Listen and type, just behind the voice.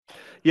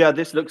Yeah,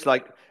 this looks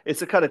like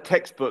it's a kind of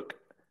textbook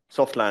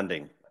soft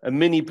landing, a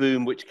mini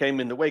boom which came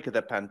in the wake of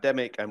the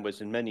pandemic and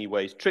was in many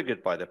ways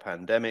triggered by the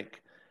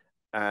pandemic.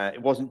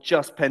 It wasn't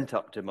just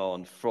pent-up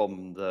demand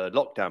from the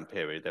lockdown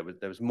period.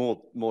 There was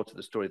more to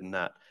the story than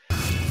that.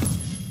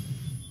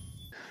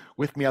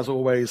 With me, as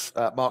always,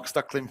 Mark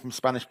Stücklin from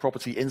Spanish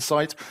Property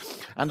Insight.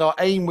 And our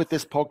aim with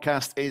this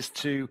podcast is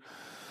to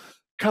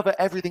cover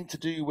everything to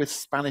do with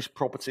Spanish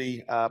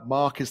property.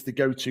 Mark is the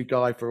go-to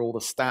guy for all the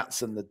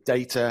stats and the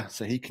data,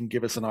 so he can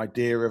give us an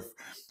idea of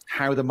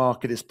how the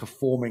market is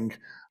performing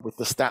with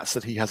the stats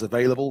that he has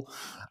available.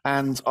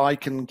 And I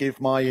can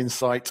give my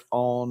insight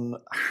on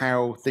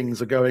how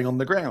things are going on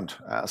the ground.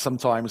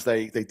 Sometimes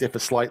they differ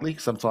slightly.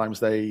 Sometimes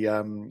they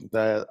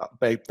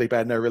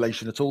bear no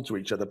relation at all to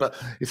each other. But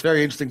it's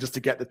very interesting just to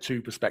get the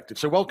two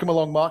perspectives. So welcome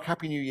along, Mark.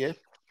 Happy New Year.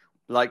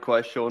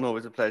 Likewise, Sean.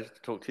 Always a pleasure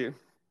to talk to you.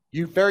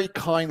 You very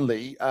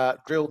kindly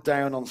drilled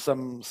down on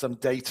some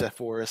data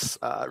for us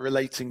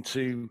relating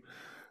to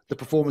the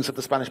performance of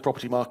the Spanish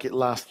property market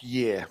last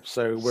year.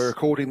 So we're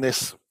recording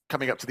this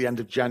coming up to the end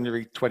of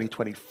January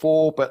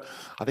 2024, but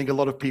I think a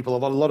lot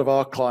of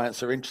our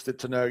clients are interested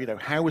to know,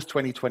 how was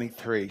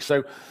 2023?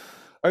 So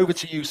over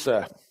to you,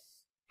 sir.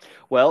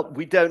 Well,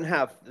 we don't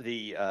have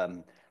the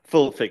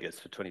full figures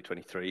for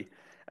 2023.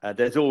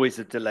 There's always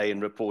a delay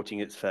in reporting.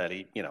 It's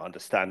fairly,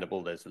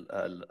 understandable. There's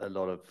a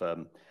lot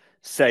of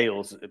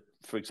sales,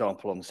 for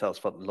example, on the sales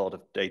front. A lot of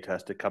data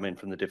has to come in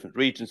from the different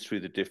regions through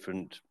the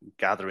different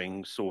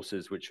gathering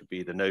sources, which would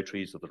be the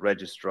notaries or the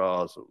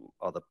registrars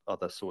or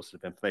other sources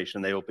of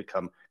information. They all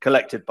become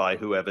collected by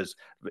whoever's,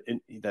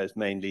 there's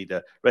mainly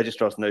the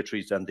registrars,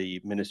 notaries, and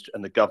the ministry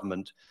and the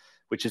government,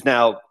 which is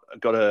now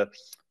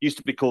used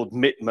to be called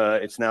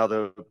MITMA. It's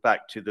now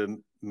back to the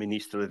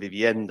Ministro de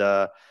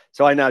Vivienda.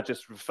 So I now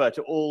just refer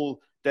to all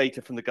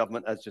data from the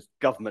government as just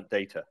government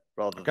data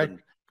rather than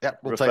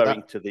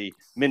referring to the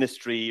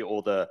ministry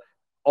or the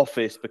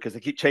office, because they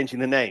keep changing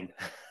the name.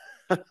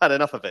 I've had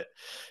enough of it.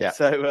 Yeah.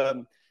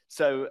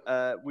 So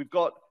we've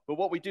got, but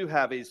what we do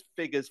have is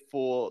figures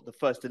for the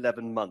first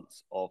 11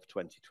 months of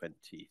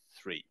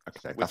 2023,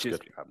 which is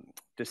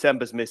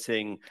December's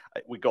missing.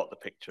 We got the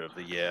picture of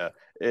the year.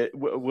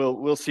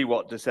 We'll see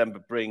what December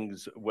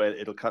brings. Where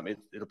it'll come,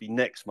 it'll be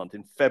next month.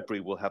 In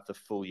February, we'll have the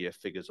full year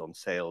figures on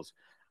sales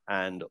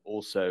and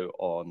also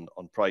on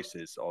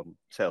prices, on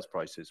sales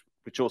prices,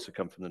 which also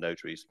come from the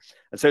notaries.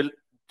 And so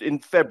in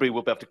February,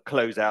 we'll be able to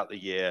close out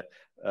the year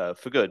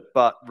for good.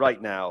 But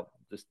right now,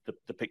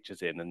 the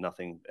picture's in and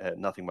nothing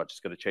much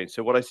is going to change.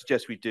 So what I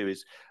suggest we do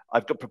is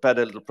I've prepared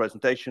a little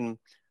presentation.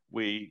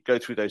 We go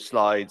through those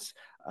slides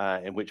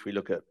in which we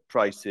look at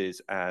prices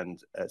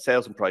and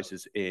sales and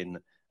prices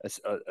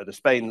at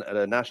Spain at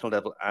a national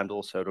level and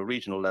also at a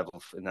regional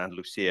level in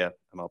Andalusia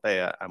and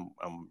Marbella. And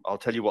I'll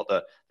tell you what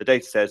the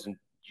data says, and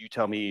you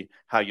tell me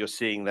how you're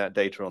seeing that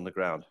data on the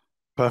ground.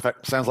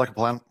 Perfect. Sounds like a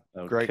plan.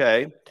 Okay.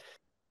 Great.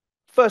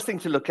 First thing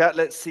to look at,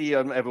 let's see,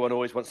 everyone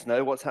always wants to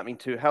know what's happening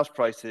to house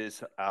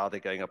prices. Are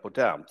they going up or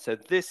down? So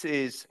this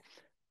is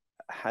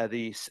how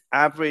the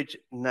average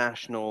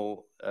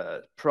national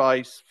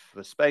price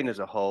for Spain as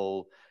a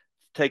whole,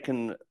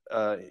 taken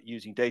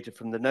using data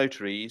from the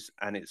notaries,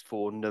 and it's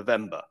for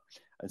November.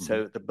 And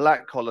so the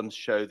black columns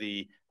show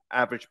the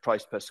average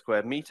price per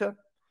square meter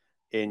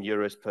in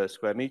euros per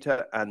square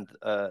meter, and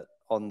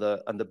on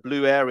the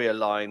blue area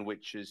line,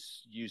 which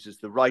uses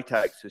the right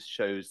axis,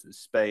 shows the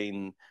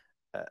Spain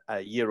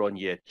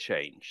year-on-year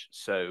change.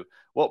 So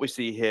what we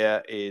see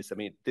here is,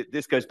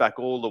 this goes back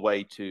all the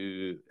way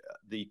to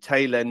the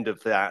tail end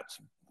of that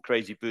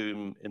crazy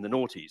boom in the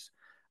noughties,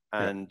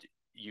 and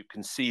you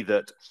can see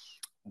that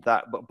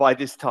by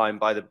this time,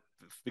 by the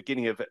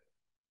beginning of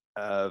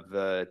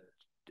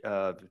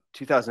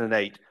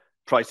 2008,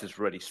 prices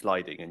were already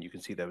sliding, and you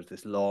can see there was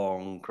this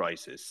long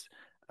crisis.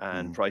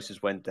 And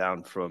prices went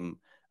down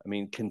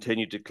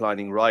continued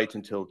declining right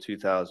until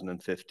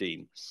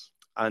 2015.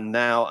 And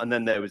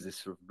then there was this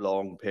sort of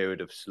long period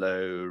of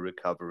slow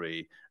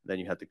recovery. Then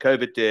you had the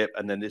COVID dip,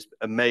 and then this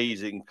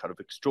amazing kind of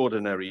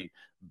extraordinary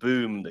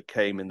boom that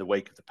came in the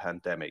wake of the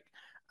pandemic.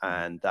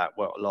 And that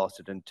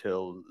lasted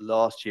until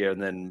last year,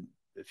 and then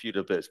a few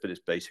little bits, but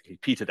it's basically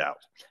petered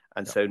out.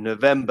 And so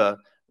November,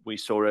 we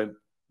saw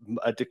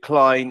a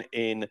decline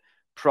in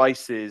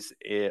prices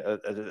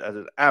at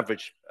an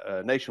average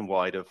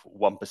nationwide of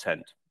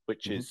 1%,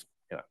 which is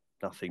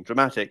nothing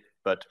dramatic,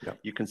 but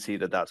you can see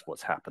that that's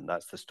what's happened.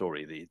 That's the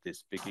story.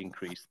 This big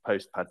increase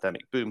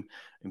post-pandemic boom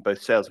in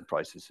both sales and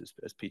prices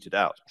has petered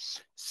out.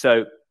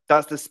 So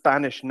that's the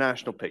Spanish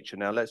national picture.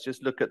 Now let's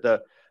just look at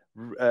the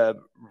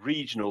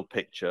regional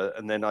picture,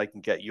 and then I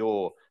can get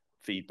your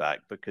feedback,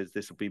 because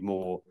this will be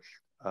more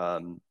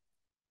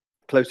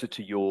closer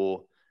to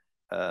your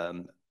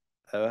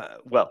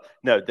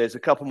there's a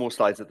couple more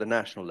slides at the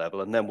national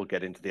level, and then we'll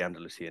get into the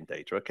Andalusian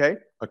data. Okay,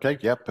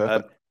 yeah,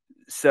 perfect.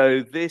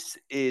 So this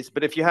is,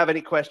 but if you have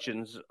any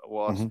questions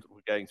whilst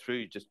we're going through,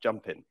 you just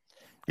jump in.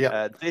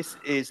 This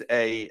is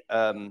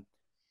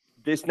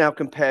this now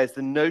compares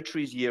the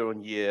notaries year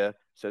on year.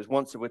 So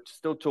we're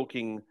still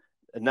talking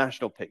a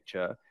national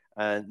picture,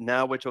 and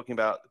now we're talking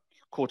about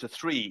quarter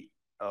three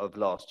of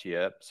last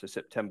year, so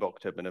September,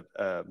 October,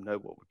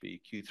 what would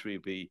be Q3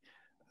 would be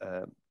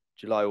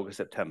July, August,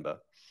 September.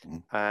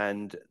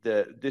 And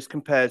this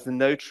compares the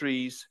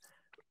notaries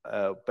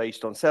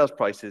based on sales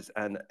prices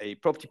and a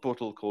property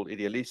portal called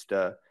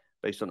Idealista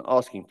based on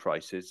asking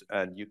prices.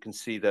 And you can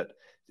see that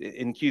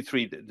in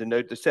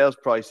Q3, the sales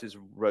prices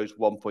rose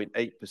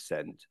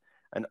 1.8%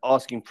 and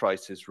asking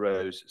prices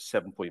rose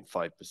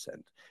 7.5%.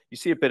 You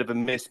see a bit of a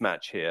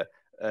mismatch here.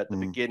 At the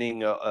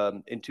beginning,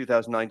 in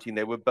 2019,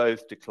 they were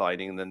both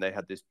declining, and then they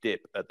had this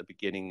dip at the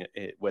beginning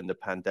when the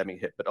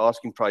pandemic hit, but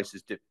asking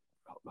prices dipped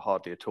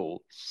hardly at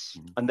all.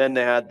 And then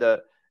they had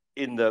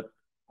in the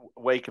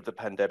wake of the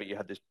pandemic, you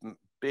had this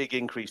big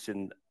increase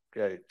in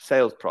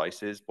sales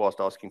prices,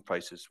 whilst asking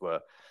prices were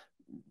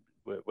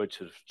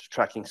sort of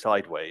tracking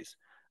sideways.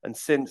 And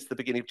since the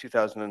beginning of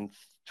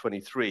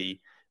 2023,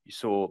 you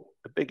saw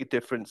a big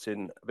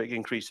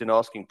increase in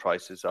asking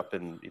prices up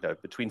in,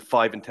 between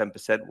 5 and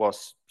 10%,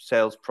 whilst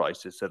sales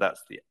prices, so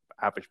that's the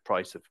average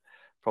price of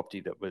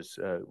property that was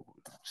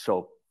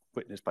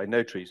witnessed by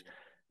notaries,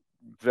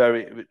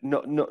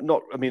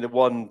 the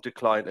one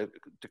declined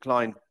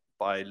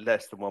by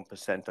less than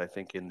 1%, I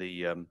think, in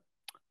the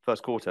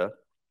first quarter,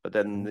 but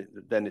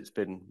then it's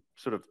been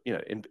sort of,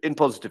 in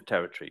positive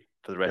territory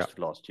for the rest of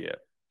last year.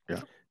 Yeah.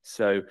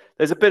 So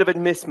there's a bit of a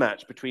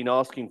mismatch between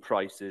asking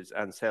prices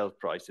and sales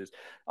prices.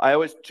 I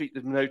always treat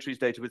the notaries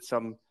data with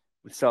some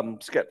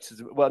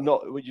skepticism.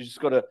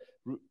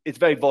 It's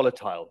very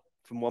volatile.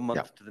 From one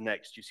month to the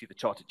next, you see the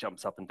chart, it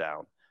jumps up and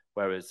down,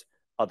 whereas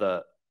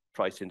other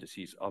price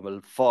indices are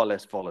far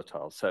less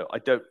volatile. So I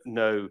don't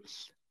know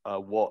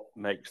what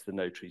makes the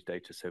notaries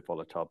data so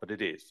volatile, but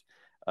it is.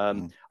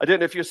 I don't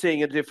know if you're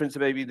seeing a difference.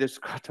 Maybe this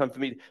time for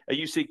me. Are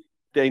you seeing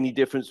any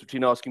difference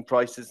between asking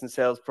prices and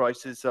sales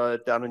prices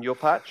down on your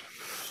patch?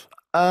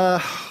 No,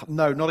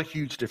 not a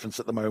huge difference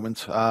at the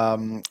moment.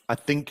 I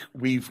think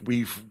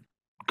we've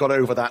got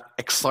over that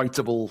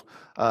excitable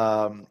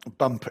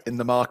bump in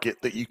the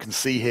market that you can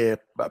see here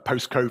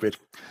post-COVID,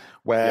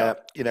 where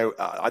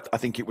I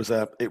think it was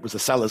a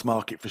seller's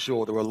market for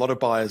sure. There were a lot of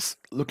buyers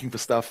looking for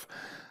stuff,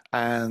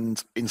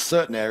 and in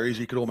certain areas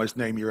you could almost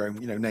name your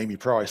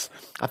price.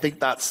 I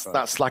think that's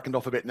slackened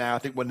off a bit now. I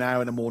think we're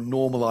now in a more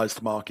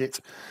normalized market.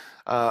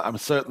 I'm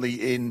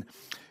certainly in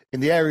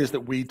the areas that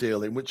we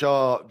deal in, which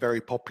are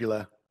very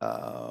popular,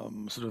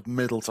 sort of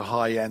middle to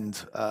high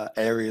end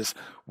areas.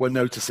 We're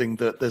noticing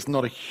that there's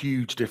not a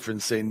huge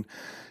difference in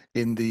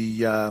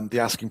the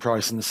asking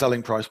price and the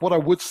selling price. What I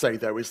would say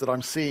though is that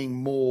I'm seeing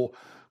more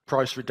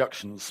price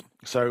reductions.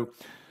 So,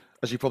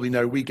 as you probably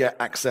know, we get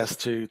access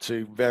to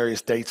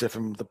various data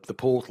from the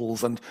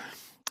portals, and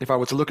if I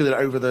were to look at it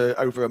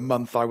over a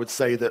month, I would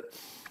say that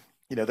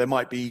there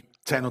might be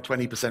 10 or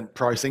 20%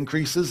 price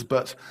increases,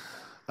 but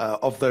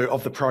of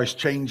the price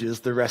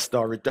changes, the rest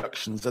are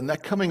reductions, and they're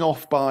coming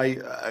off by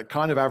a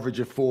kind of average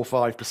of 4 or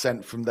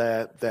 5% from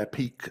their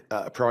peak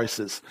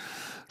prices.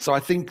 So I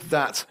think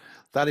that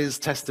is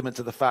testament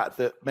to the fact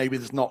that maybe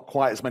there's not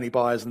quite as many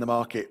buyers in the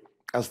market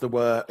as there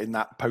were in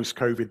that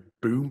post-COVID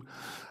boom.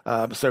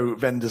 So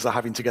vendors are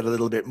having to get a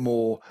little bit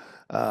more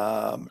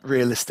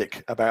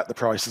realistic about the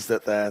prices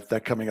that they're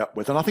coming up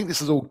with, and I think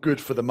this is all good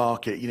for the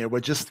market.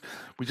 We just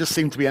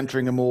seem to be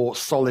entering a more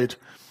solid,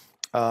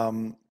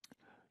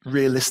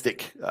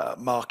 realistic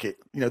market.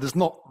 There's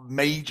not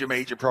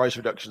major price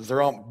reductions.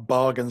 There aren't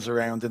bargains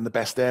around in the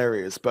best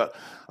areas, but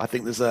I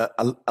think there's a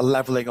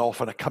leveling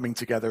off and a coming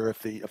together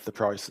of the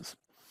prices.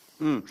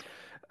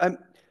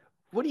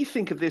 What do you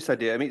think of this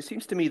idea? I mean, it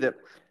seems to me that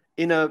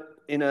in a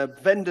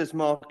vendor's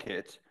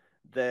market,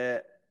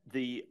 the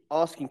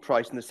asking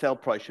price and the sell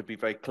price should be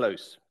very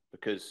close,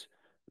 because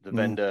the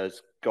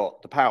vendor's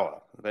got the power.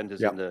 The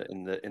vendor's in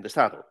the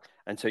saddle,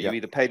 and so you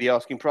either pay the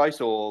asking price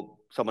or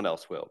someone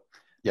else will.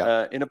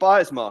 In a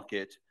buyer's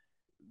market,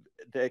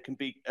 there can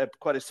be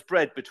quite a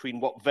spread between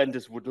what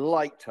vendors would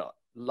like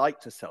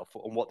to sell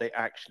for and what they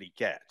actually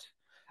get.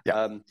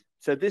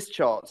 So this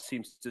chart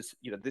seems to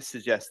this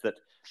suggests that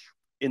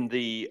in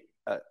the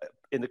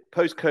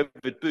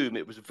post-COVID boom,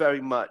 it was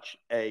very much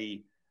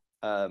a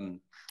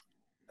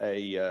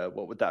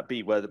what would that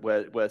be?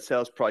 Where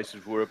sales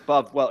prices were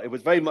above. Well, it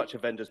was very much a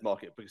vendor's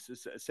market,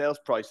 because sales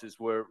prices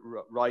were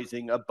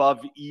rising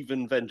above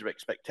even vendor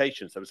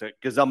expectations. There was a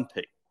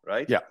gazumping,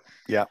 right?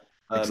 Yeah,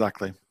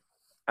 exactly.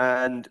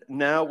 And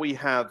now we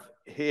have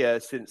here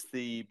since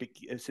the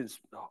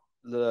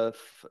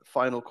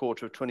final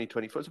quarter of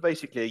 2024, so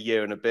basically a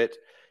year and a bit,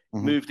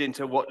 moved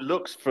into what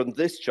looks, from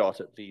this chart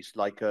at least,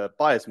 like a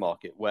buyer's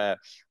market, where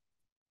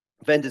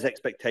vendors'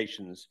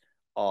 expectations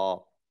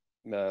are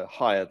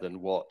higher than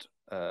what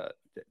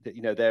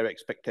their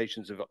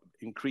expectations of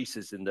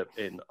increases in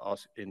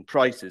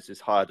prices is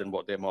higher than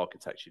what their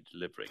market's actually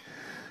delivering.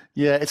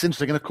 Yeah, it's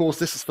interesting, and of course,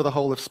 this is for the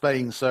whole of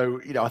Spain.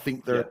 So I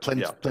think there are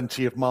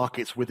plenty of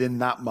markets within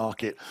that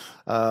market,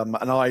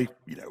 and I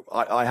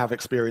have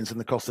experience in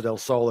the Costa del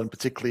Sol, and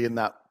particularly in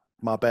that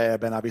Marbella,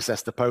 Benavís,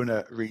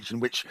 Estepona region,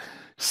 which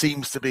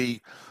seems to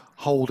be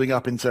holding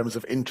up in terms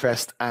of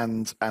interest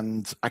and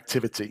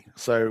activity.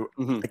 So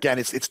again,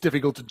 it's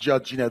difficult to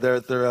judge.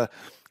 There are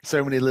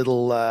so many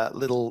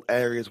little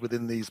areas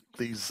within these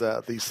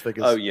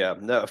figures. Oh yeah,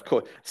 no, of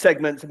course.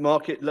 Segments,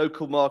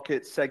 local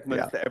markets,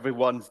 segments that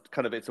everyone's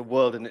it's a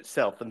world in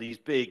itself, and these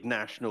big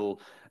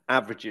national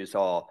averages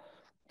are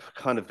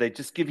they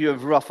just give you a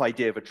rough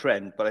idea of a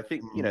trend. But I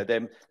think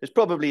there's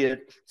probably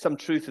some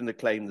truth in the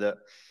claim that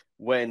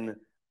when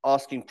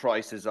asking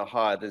prices are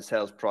higher than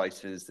sales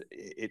prices,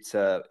 it's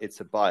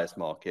a buyer's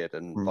market,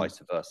 and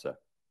vice versa.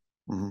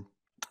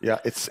 Yeah,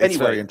 it's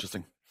anyway, very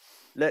interesting.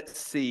 Let's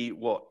see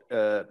what.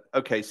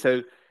 Okay,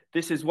 so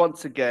this is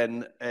once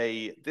again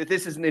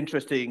this is an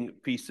interesting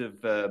piece of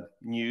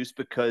news,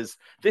 because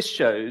this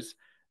shows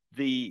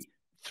the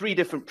 3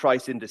 different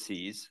price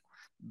indices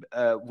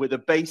with a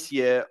base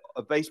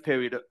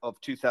period of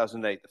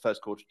 2008, the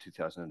first quarter of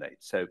 2008.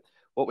 So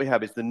what we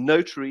have is the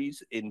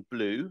notaries in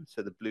blue,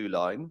 so the blue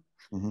line,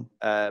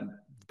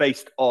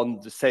 based on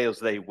the sales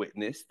they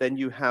witnessed. Then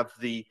you have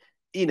the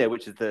INE,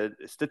 which is the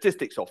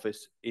statistics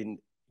office, in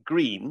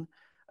green,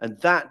 and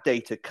that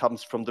data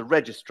comes from the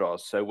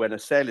registrars. So when a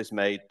sale is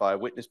made by a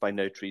witness by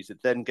notaries,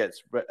 it then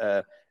gets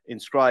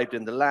inscribed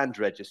in the land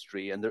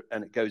registry, and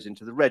it goes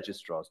into the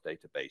registrar's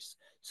database.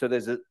 So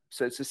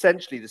it's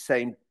essentially the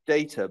same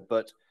data,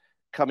 but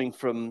coming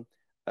from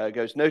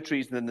goes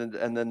notaries, and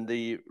then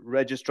the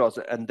registrars,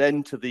 and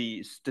then to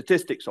the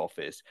statistics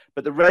office.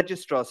 But the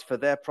registrars, for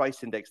their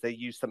price index, they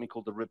use something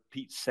called the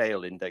repeat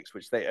sale index,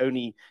 which they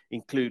only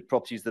include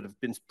properties that have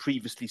been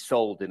previously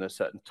sold in a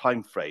certain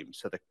time frame.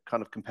 So they're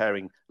kind of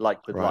comparing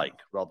like with like,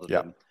 rather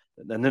than.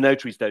 And the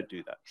notaries don't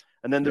do that.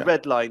 And then the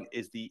red line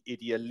is the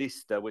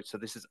Idealista, so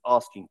this is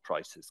asking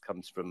prices,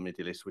 comes from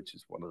Idealista, which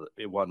is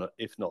one,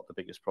 if not the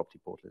biggest property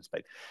portal in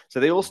Spain. So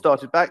they all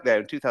started back there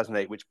in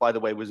 2008, which, by the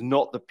way, was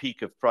not the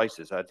peak of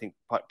prices. I think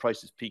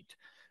prices peaked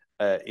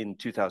in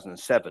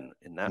 2007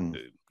 in that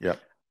boom.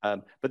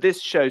 But this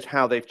shows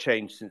how they've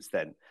changed since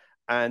then.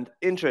 And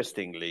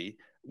interestingly,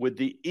 with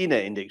the INE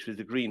index, with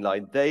the green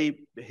line, they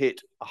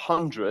hit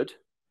 100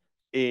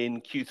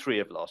 in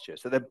Q3 of last year.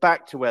 So they're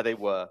back to where they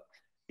were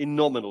in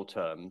nominal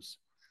terms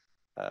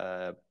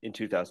in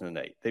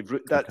 2008.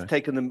 That's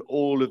taken them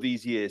all of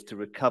these years to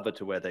recover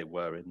to where they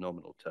were in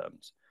nominal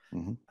terms.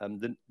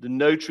 The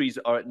notaries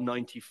are at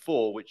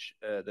 94, which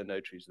the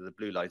notaries are the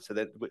blue line. So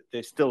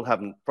they still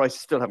haven't,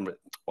 prices still haven't,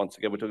 once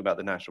again, we're talking about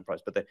the national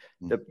price, but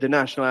the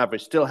national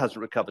average still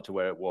hasn't recovered to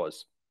where it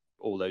was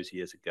all those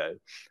years ago.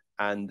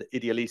 And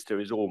Idealista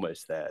is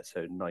almost there,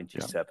 so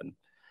 97.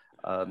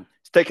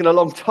 It's taken a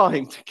long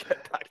time to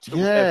get back to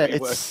where we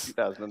were in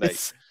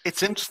 2008.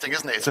 It's interesting,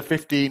 isn't it? It's a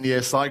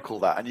 15-year cycle,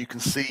 that, and you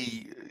can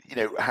see,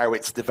 how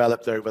it's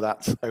developed over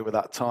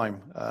that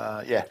time.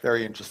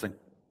 Very interesting.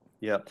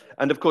 Yeah,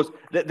 and of course,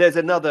 there's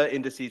another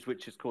indices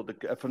which is called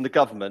from the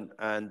government,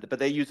 but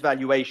they use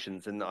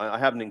valuations, and I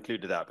haven't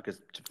included that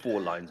because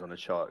 4 lines on a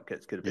chart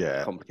gets a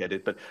bit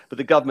complicated. But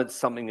the government's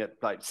something at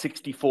like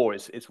 64.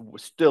 It's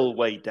still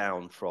way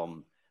down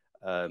from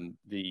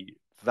the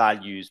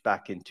values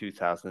back in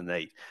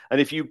 2008.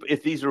 And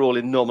if these are all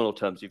in nominal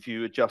terms, if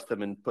you adjust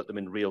them and put them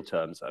in real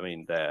terms, I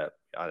mean, they're,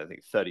 I don't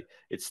think 30.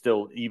 It's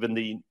still, even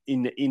the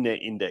INE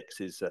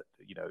index is at,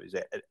 is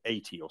at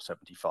 80 or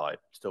 75.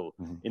 Still,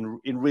 in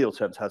real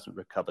terms, hasn't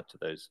recovered to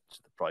the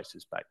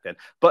prices back then.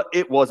 But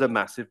it was a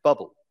massive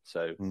bubble,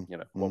 so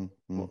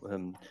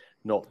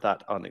not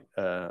that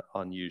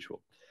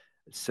unusual.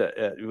 So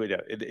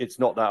it's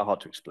not that hard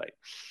to explain.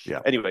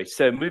 Anyway,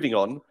 so moving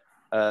on.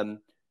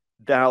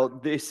 Now,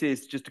 this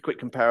is just a quick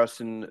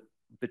comparison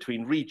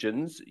between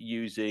regions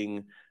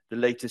using the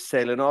latest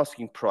sale and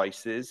asking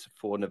prices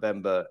for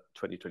November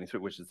 2023,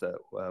 which is the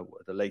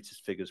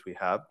latest figures we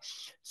have.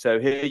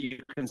 So here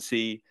you can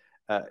see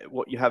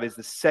what you have is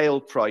the sale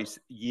price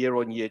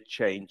year-on-year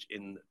change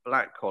in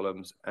black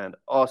columns and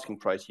asking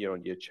price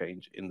year-on-year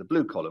change in the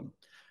blue column,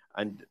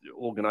 and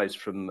organized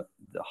from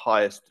the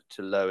highest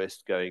to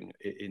lowest going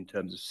in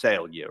terms of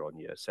sale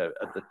year-on-year. So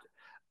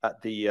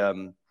at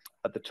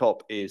the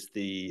top is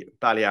the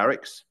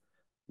Balearics,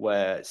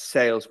 where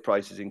sales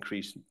prices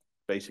increased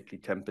basically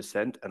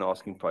 10% and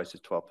asking prices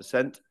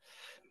 12%.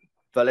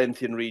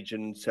 Valencian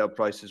region, sale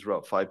prices were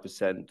up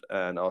 5%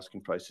 and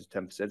asking prices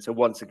 10%. So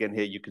once again,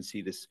 here you can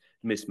see this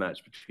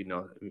mismatch between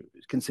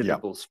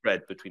considerable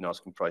spread between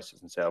asking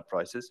prices and sale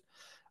prices.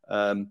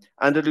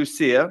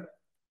 Andalusia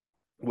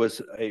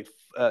was a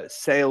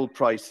sale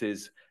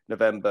prices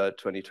November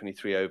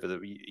 2023 over the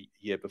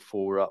year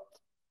before up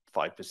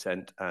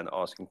 5% and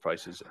asking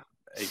prices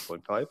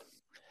 8.5.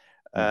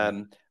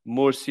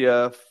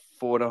 Murcia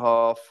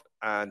 4.5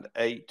 and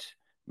 8.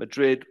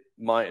 Madrid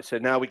so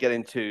now we get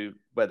into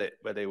where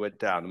they went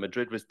down.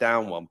 Madrid was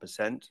down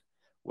 1%,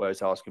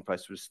 whereas asking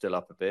price was still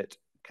up a bit.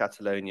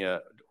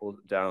 Catalonia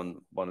down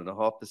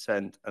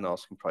 1.5% and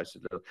asking prices a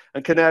little.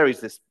 And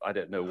Canaries, this I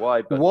don't know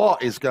why, but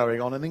what is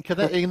going on in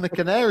the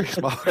Canaries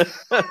market?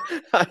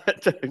 I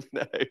don't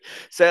know.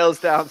 Sales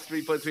down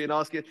 3.3 and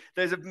asking.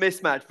 There's a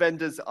mismatch.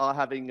 Vendors are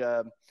having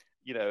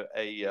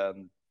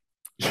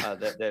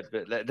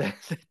They're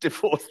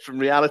divorced from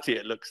reality.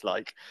 It looks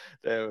like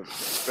they're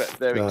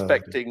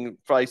expecting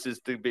prices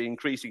to be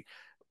increasing.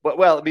 But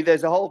well, I mean,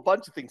 there's a whole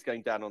bunch of things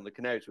going down on the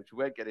Canaries, which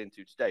we won't get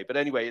into today. But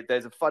anyway,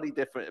 there's a funny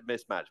different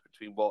mismatch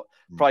between what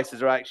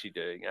prices are actually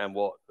doing and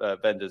what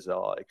vendors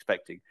are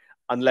expecting,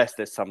 unless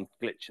there's some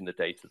glitch in the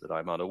data that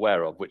I'm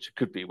unaware of, which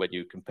could be when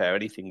you compare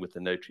anything with the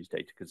notary's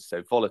data because it's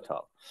so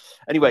volatile.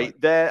 Anyway,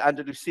 there,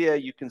 Andalusia,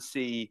 you can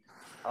see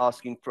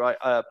asking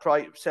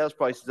sales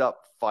prices up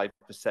 5%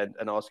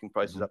 and asking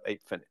prices up 8%.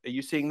 Are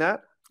you seeing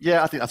that?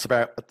 Yeah, I think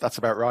that's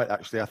about right.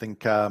 Actually, I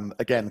think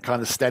again,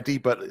 kind of steady,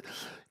 but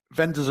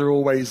vendors are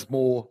always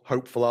more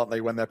hopeful, aren't they,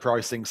 when they're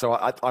pricing? So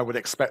I would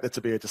expect there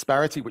to be a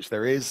disparity, which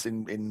there is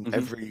in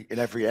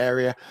every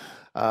area,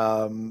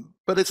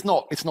 but it's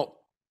not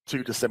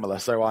too dissimilar.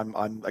 So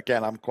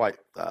I'm quite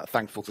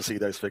thankful to see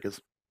those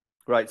figures.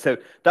 Right. So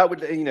that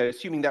would,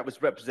 assuming that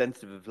was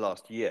representative of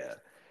last year,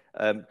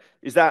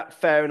 is that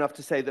fair enough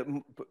to say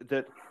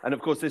that, and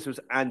of course this was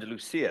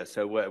Andalusia,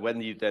 so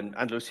when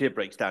Andalusia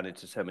breaks down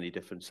into so many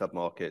different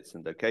submarkets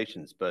and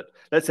locations, but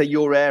let's say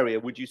your area,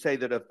 would you say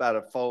that about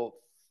a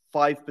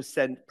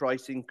 5%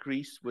 price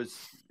increase was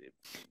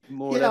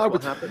more or less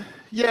what happened?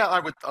 Yeah,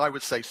 I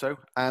would say so.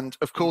 And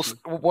of course,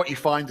 what you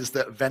find is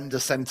that vendor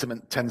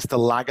sentiment tends to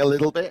lag a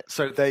little bit,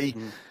 so they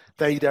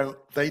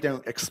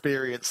don't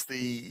experience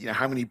the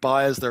how many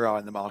buyers there are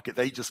in the market.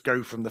 They just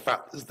go from the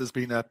fact that there's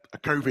been a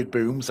COVID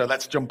boom, so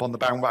let's jump on the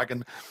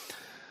bandwagon,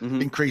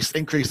 increase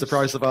the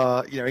price of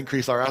our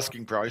increase our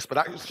asking price. But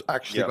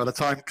actually, by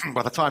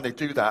the time they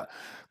do that,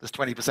 there's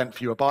 20%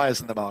 fewer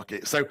buyers in the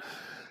market. So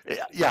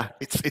yeah,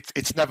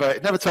 it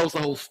never tells the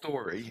whole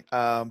story,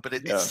 but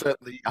it's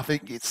certainly, I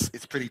think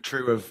it's pretty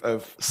true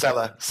of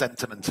seller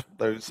sentiment,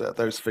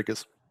 those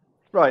figures.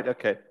 Right.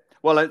 Okay.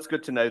 Well, it's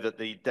good to know that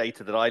the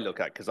data that I look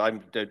at, because I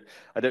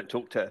don't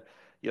talk to,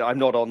 I'm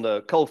not on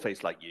the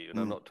coalface like you, and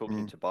I'm not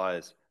talking to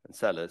buyers and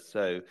sellers.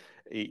 So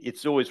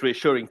it's always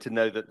reassuring to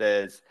know that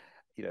there's,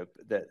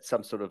 that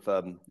some sort of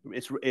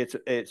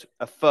it's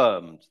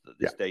affirmed that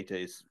this data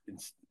is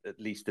at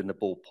least in the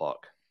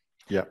ballpark.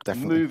 Yeah,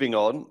 definitely. Moving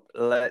on,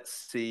 let's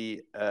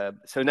see.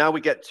 So now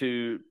we get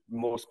to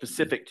more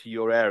specific to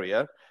your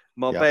area,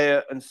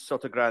 Marbella and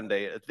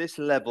Sotogrande. At this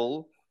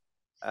level,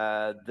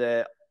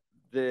 the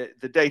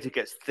data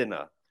gets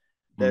thinner.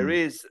 There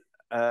is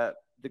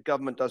the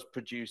government does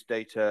produce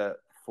data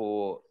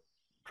for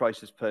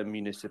prices per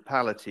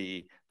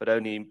municipality, but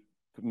only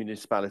for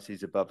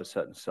municipalities above a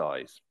certain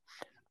size.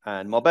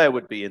 And Marbella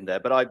would be in there,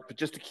 but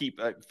just to keep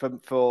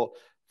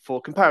for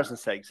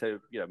comparison's sake, so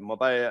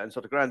Marbella and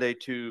Sotogrande,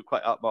 two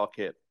quite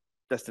upmarket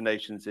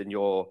destinations in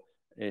your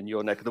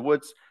neck of the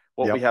woods.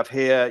 What we have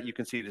here, you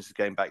can see this is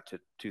going back to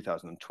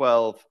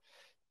 2012,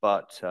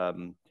 but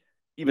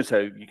even so,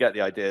 you get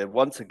the idea.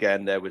 Once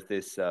again, there was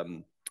this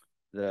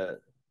the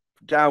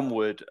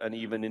downward, and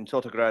even in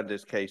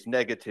Sotogrande's case,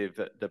 negative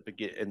at the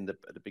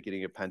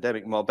beginning of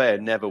pandemic. Marbella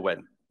never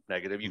went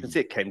negative. You can see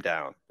it came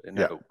down. It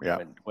never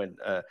when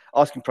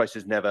asking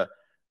prices never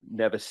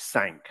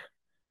sank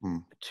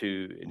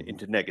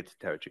into negative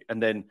territory.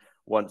 And then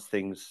once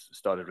things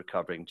started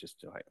recovering,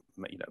 just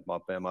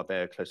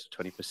Marbella close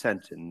to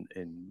 20%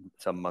 in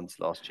some months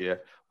last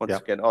year. Once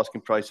again,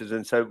 asking prices,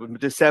 and so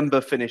December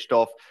finished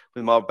off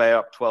with Marbella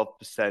up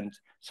 12%,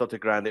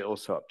 Sotogrande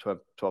also up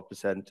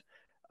 12%.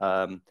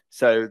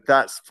 So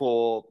that's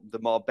for the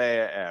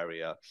Marbella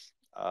area.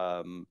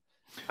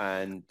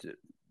 And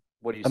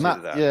what do you see to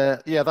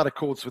that? Yeah, that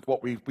accords with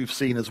what we've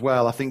seen as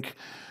well. I think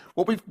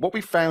what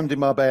we've found in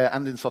Marbella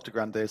and in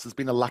Sotogrande is there's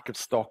been a lack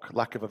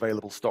of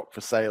available stock for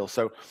sale.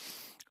 So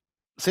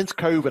since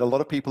COVID, a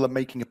lot of people are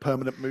making a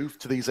permanent move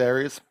to these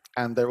areas,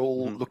 and they're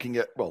all looking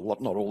at, well,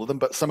 not all of them,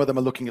 but some of them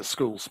are looking at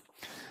schools.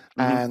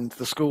 And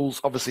the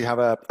schools obviously have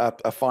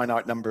a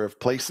finite number of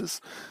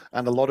places,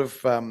 and a lot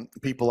of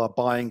people are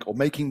buying or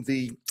making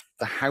the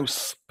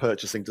house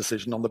purchasing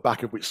decision on the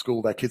back of which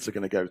school their kids are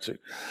going to go to.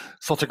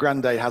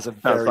 Sotogrande has a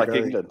very, like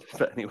England,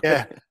 but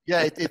anyway.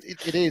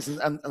 It is,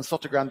 and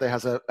Sotogrande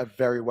has a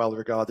very well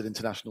regarded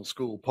international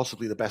school,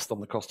 possibly the best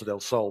on the Costa del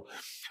Sol,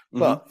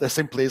 but there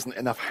simply isn't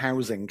enough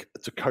housing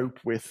to cope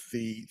with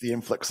the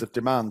influx of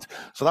demand.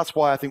 So that's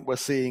why I think we're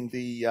seeing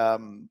the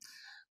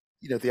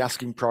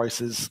asking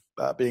prices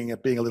being a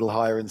little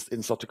higher in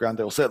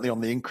Sotogrande, or certainly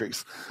on the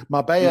increase.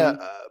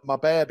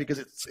 Marbella, because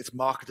it's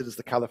marketed as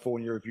the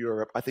California of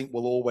Europe, I think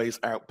will always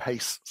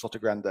outpace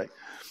Sotogrande.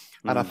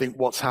 And I think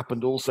what's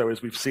happened also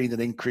is we've seen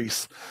an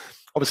increase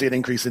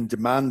in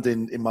demand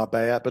in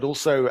Marbella, but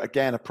also,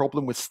 again, a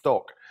problem with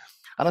stock.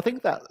 And I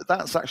think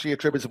that's actually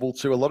attributable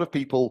to a lot of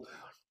people.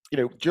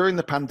 During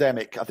the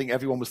pandemic, I think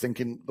everyone was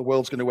thinking the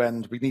world's going to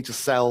end. We need to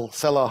sell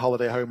our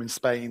holiday home in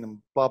Spain and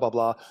blah, blah,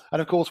 blah. And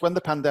of course, when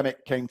the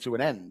pandemic came to an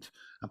end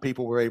and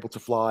people were able to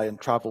fly and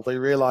travel, they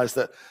realized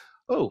that,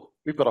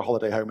 we've got a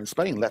holiday home in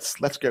Spain.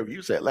 Let's go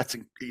use it. Let's,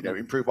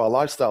 improve our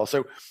lifestyle.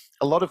 So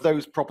a lot of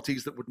those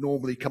properties that would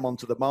normally come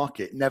onto the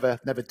market never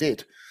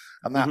did.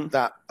 And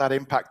that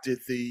impacted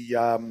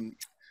the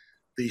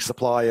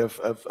supply of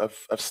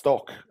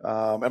stock.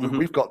 I mean,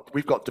 we've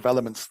got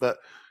developments that,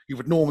 you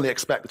would normally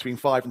expect between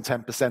 5 and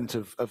 10%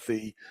 of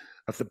the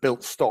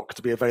built stock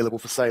to be available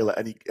for sale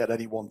at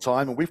any one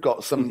time. And we've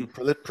got some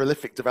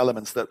prolific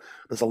developments that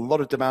there's a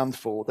lot of demand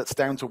for that's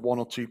down to 1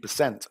 or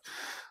 2%.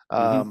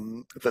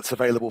 That's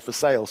available for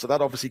sale. So that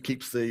obviously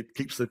keeps the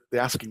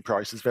asking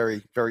prices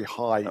very, very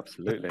high.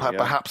 Absolutely.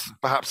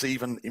 Perhaps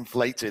even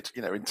inflated,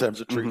 in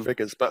terms of true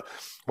figures. But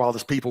while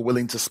there's people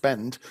willing to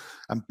spend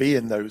and be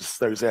in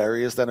those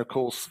areas, then of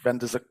course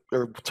vendors are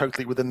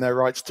totally within their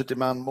rights to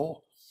demand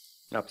more.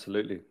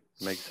 Absolutely.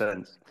 Makes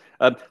sense.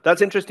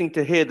 That's interesting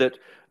to hear that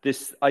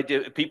this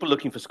idea, people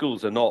looking for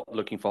schools are not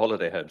looking for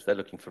holiday homes, they're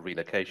looking for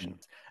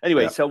relocations.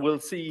 Anyway, so we'll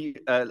see.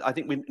 I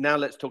think now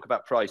let's talk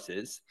about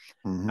prices.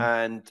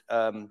 And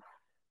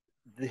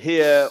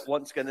here,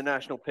 once again, the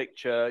national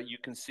picture, you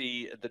can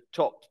see the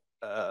top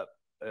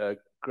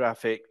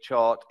graphic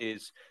chart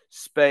is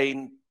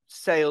Spain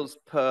sales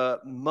per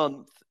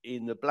month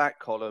in the black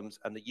columns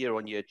and the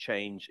year-on-year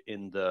change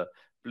in the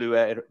blue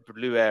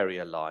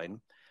area line.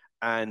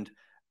 And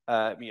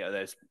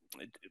there's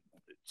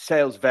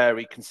sales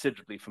vary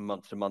considerably from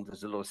month to month.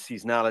 There's a lot of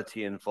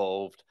seasonality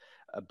involved,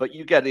 but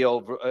you get the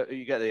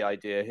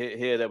idea.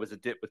 Here there was a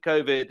dip with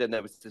COVID, and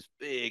there was this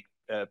big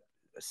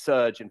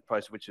surge in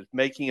price, which is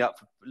making up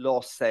for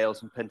lost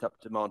sales and pent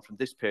up demand from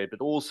this period,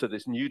 but also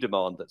this new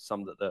demand that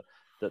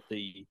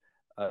the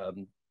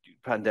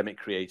pandemic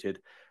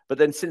created. But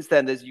then since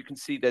then, you can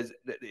see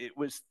it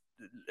was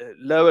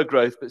lower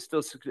growth, but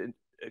still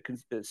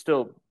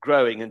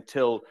growing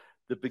until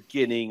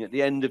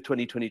the end of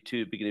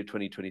 2022, beginning of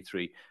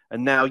 2023.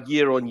 And now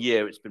year on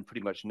year, it's been pretty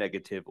much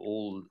negative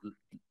all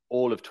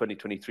of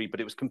 2023,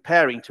 but it was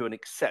comparing to an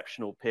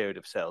exceptional period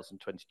of sales in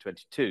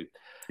 2022.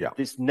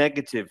 This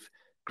negative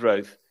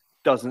growth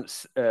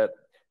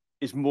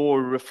is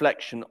more a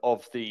reflection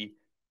of the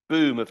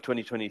boom of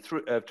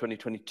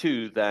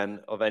 2022 than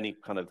of any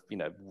kind of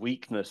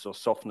weakness or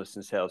softness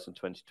in sales in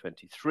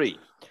 2023.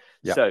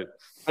 So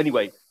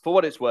anyway, for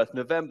what it's worth,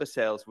 November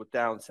sales were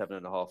down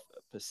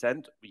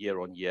 7.5% year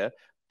on year.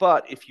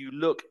 But if you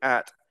look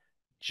at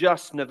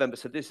just November,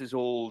 so this is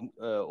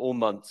all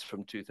months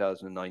from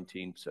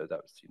 2019, so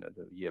that was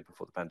the year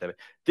before the pandemic.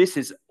 This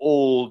is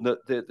all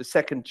the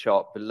second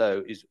chart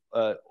below is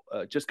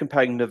just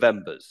comparing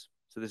Novembers.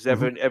 So this is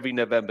every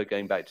November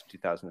going back to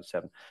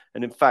 2007.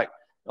 And in fact,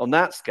 on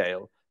that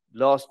scale,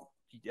 November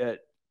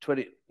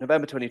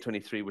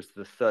 2023 was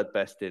the third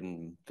best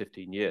in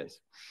 15 years.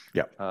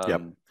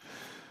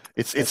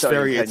 It's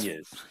very 10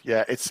 years.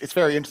 It's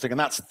very interesting, and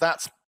that's sort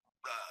of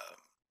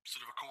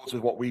accords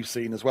with what we've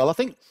seen as well. I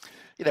think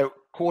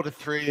quarter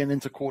 3 and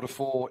into quarter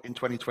 4 in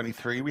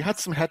 2023, we had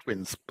some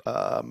headwinds.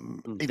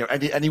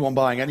 Anyone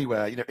buying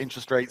anywhere,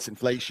 interest rates,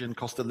 inflation,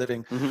 cost of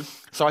living.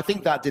 So I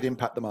think that did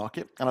impact the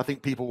market, and I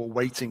think people were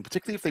waiting,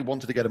 particularly if they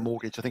wanted to get a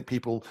mortgage. I think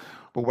people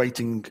were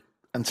waiting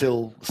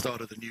until the start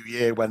of the new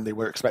year when they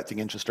were expecting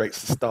interest rates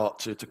to start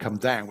to come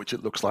down, which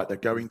it looks like they're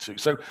going to.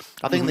 So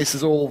I think this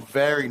is all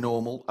very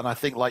normal. And I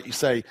think, like you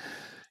say,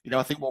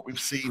 I think what we've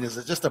seen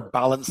is just a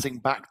balancing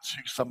back to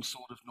some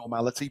sort of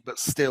normality, but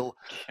still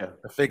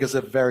the figures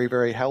are very,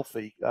 very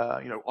healthy,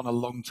 on a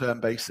long-term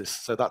basis.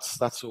 So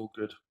that's all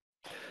good.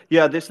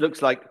 Yeah, this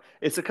looks like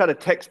it's a kind of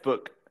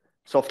textbook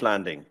soft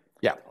landing.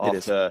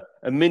 After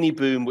a mini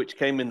boom, which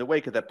came in the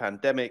wake of the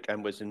pandemic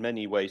and was in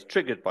many ways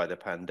triggered by the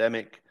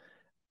pandemic.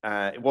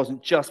 It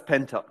wasn't just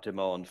pent-up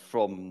demand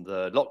from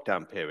the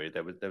lockdown period.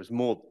 There was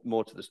more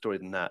to the story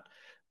than that.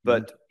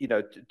 But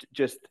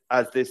just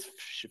as this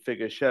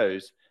figure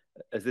shows,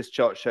 as this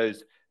chart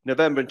shows,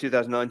 November in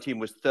 2019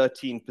 was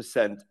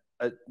 13%.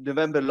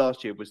 November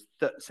last year was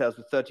sales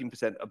were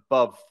 13%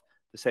 above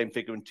the same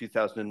figure in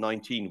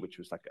 2019, which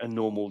was like a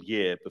normal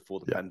year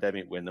before the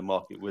pandemic, when the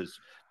market was,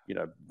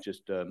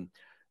 just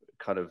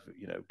kind of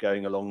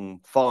going along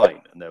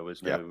fine, and there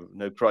was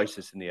no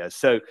crisis in the air.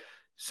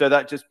 So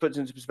that just puts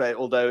into perspective,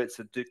 although it's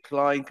a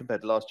decline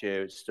compared to last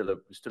year, it's still a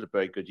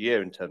very good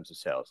year in terms of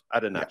sales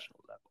at a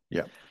national level.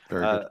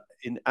 Very good.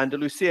 In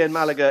Andalusia and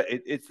Malaga,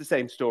 it's the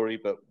same story,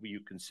 but you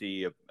can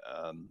see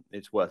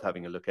it's worth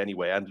having a look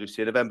anyway.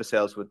 Andalusia November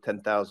sales were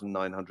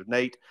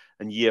 10,908,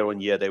 and year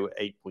on year they were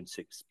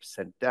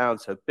 8.6% down,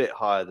 so a bit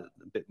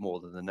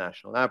more than the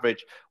national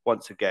average.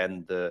 Once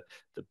again, the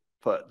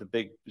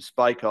big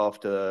spike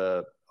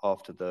after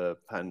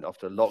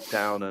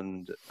lockdown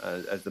and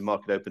as the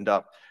market opened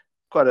up.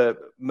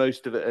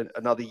 Most of it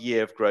another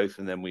year of growth,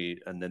 and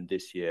then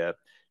this year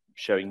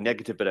showing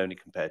negative, but only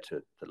compared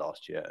to the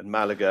last year. And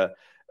Malaga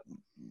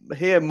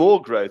here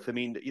more growth. I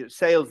mean,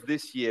 sales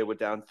this year were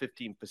down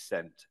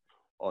 15%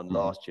 on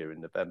last year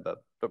in November,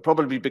 but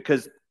probably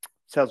because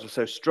sales were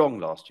so strong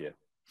last year.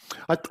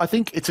 I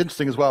think it's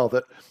interesting as well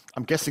that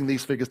I'm guessing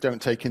these figures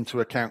don't take into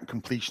account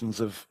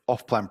completions of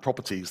off-plan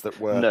properties that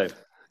were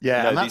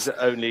these are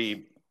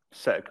only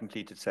set of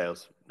completed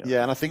sales.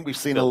 And I think we've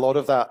seen a lot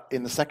of that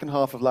in the second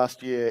half of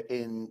last year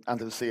in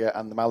Andalusia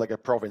and the Malaga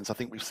province. I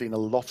think we've seen a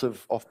lot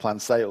of off-plan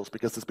sales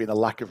because there's been a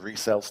lack of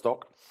resale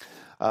stock.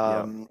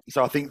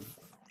 So I think,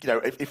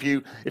 if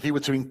you were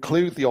to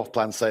include the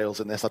off-plan sales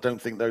in this, I don't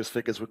think those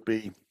figures would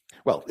be,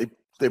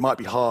 they might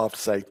be halved,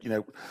 say,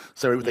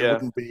 so they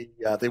wouldn't be,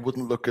 they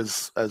wouldn't look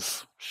as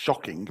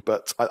shocking.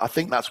 But I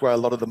think that's where a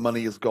lot of the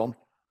money has gone.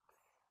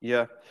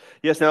 Yeah.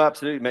 Yes, no,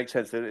 absolutely makes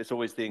sense. It's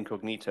always the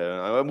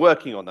incognito. I'm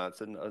working on that.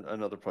 It's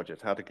another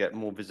project, how to get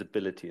more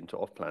visibility into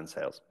off-plan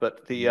sales. But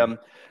if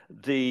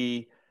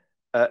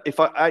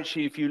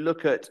you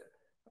look at,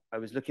 I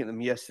was looking at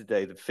them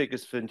yesterday, the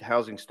figures for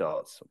housing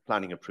starts,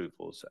 planning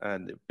approvals,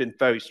 and they've been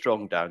very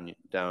strong down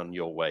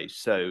your way.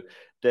 So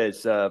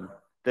there's a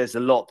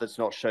lot that's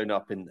not shown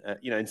up in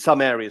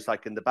some areas,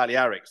 like in the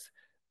Balearics,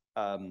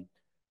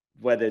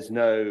 where there's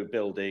no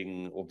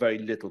building or very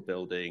little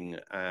building,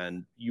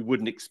 and you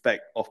wouldn't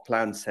expect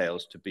off-plan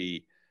sales to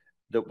be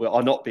that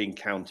are not being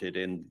counted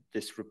in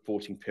this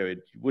reporting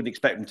period. You wouldn't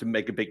expect them to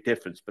make a big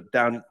difference, but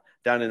down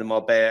in the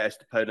Marbella,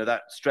 Estepona,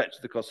 that stretch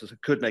of the costs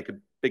could make a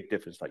big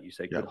difference, like you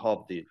say, could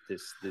halve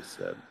this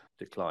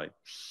decline.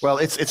 Well,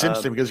 it's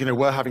interesting because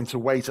we're having to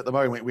wait at the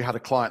moment. We had a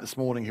client this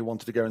morning who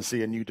wanted to go and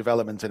see a new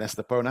development in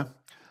Estepona,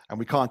 and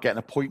we can't get an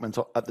appointment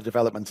at the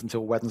development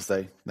until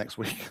Wednesday next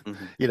week.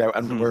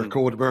 And we're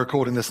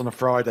recording this on a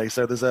Friday,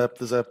 so there's a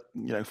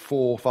 4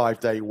 or 5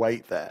 day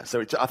wait there.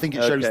 So I think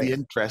it shows the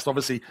interest.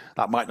 Obviously,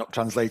 that might not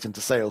translate into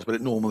sales, but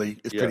it normally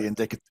is pretty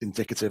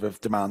indicative of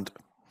demand.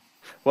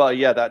 Well,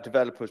 yeah, that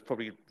developer was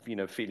probably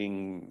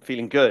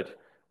feeling good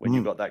when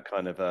you've got that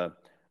kind of a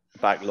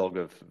backlog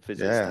of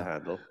visits to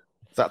handle.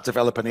 That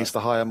developer needs to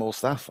hire more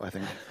staff, I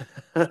think.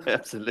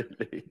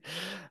 Absolutely.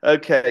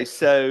 Okay,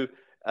 so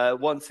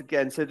once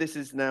again, so this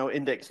is now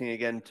indexing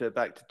again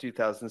back to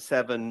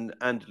 2007,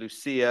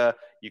 Andalusia.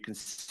 You can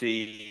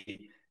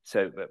see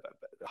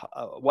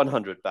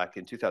 100 back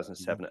in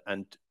 2007,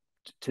 and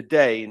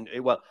today,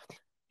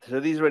 so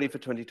these are ready for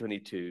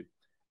 2022.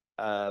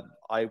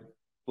 I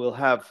will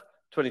have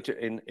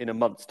 22 in a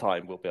month's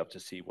time. We'll be able to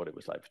see what it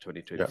was like for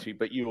 2023.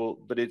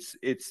 But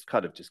it's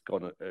kind of just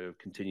gone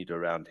continued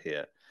around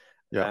here.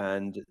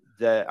 And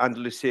the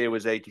Andalusia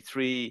was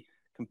 83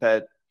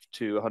 compared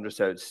to 100,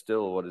 so it's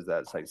still, what is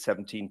that? It's like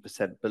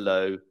 17%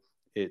 below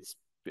its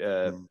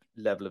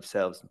level of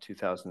sales in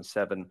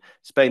 2007.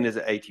 Spain is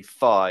at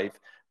 85.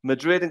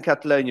 Madrid and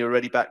Catalonia are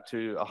already back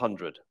to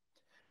 100.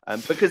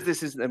 Because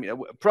this is,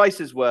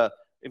 prices were,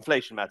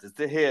 inflation matters.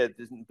 Here,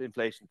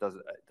 inflation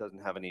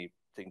doesn't have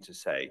anything to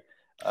say.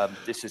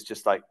 This is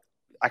just like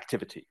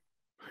activity.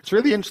 It's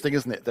really interesting,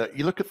 isn't it, that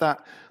you look at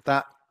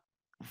that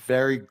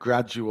very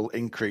gradual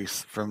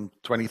increase from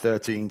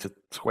 2013 to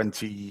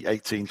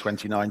 2018,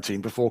 2019,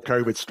 before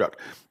COVID struck.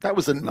 That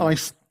was a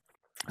nice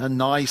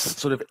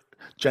sort of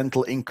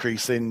gentle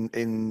increase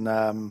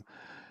in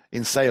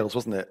sales,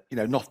 wasn't it?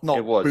 Not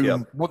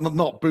boom,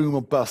 not boom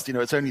or bust.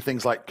 It's only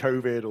things like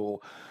COVID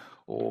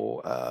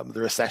or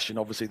the recession,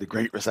 obviously the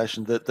Great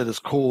Recession, that has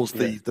caused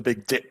the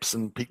big dips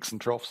and peaks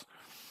and troughs.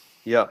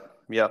 Yeah.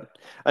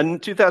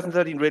 And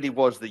 2013 really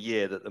was the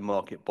year that the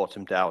market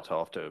bottomed out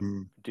after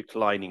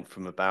declining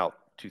from about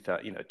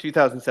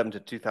 2007 to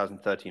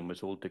 2013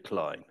 was all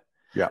decline.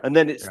 Yeah. And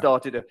then it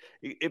started,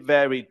 it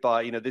varied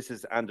by, this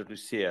is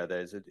Andalusia.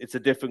 It's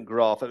a different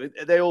graph.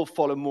 They all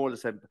follow more or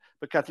less,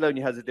 but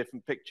Catalonia has a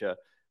different picture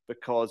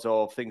because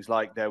of things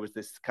like there was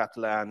this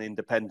Catalan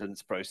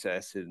independence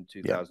process in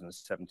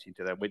 2017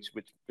 to them, which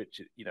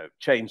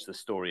changed the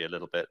story a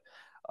little bit.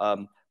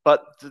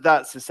 But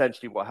that's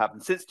essentially what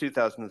happened since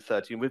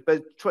 2013. We've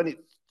been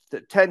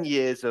 10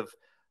 years of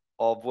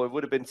what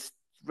would have been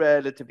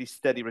relatively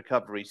steady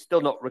recovery,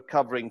 still not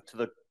recovering to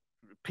the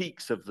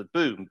peaks of the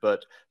boom,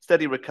 but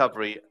steady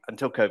recovery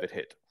until COVID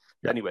hit.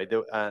 Yeah. Anyway,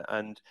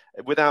 and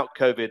without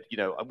COVID,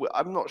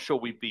 I'm not sure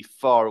we'd be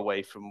far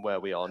away from where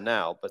we are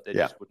now, but there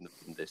just wouldn't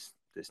have been this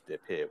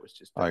dip here. It was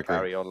just to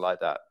carry on like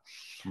that.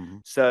 Mm-hmm.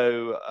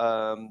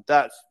 So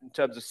that's in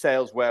terms of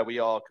sales where we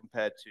are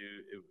compared to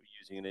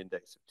using an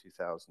index of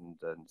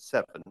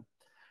 2007.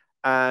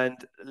 And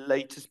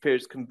latest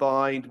periods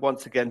combined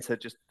once again. So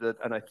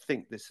and I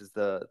think this is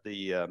the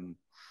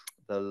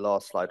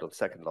last slide or the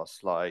second last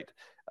slide.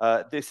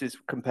 This is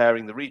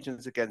comparing the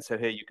regions again. So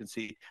here you can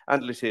see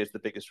Andalusia is the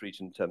biggest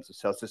region in terms of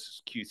sales. This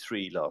is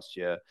Q3 last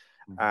year.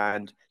 Mm-hmm.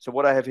 And so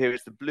what I have here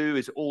is the blue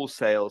is all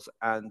sales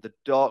and the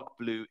dark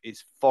blue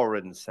is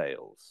foreign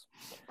sales.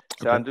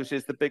 So Andalusia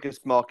is the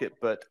biggest market,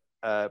 but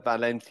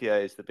Valencia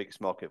is the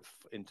biggest market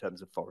in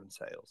terms of foreign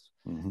sales.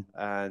 Mm-hmm.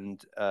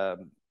 And,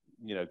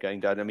 going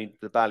down,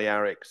 the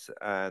Balearics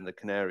and the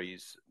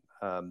Canaries,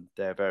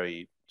 they're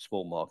very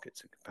small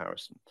markets in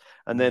comparison.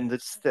 And then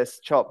this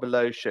chart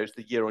below shows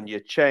the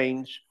year-on-year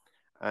change.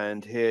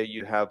 And here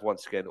you have,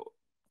 once again,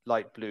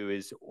 light blue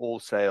is all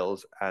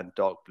sales and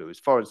dark blue is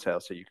foreign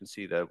sales. So you can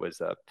see there was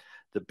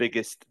the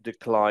biggest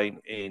decline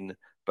in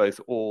both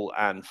all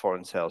and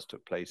foreign sales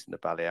took place in the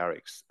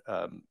Balearics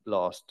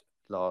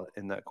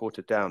in that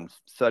quarter, down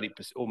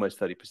 30%, almost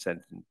 30%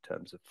 in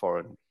terms of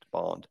foreign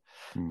demand,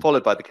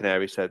 followed by the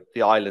Canaries. So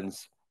the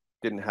islands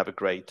didn't have a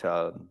great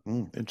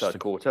third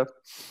quarter.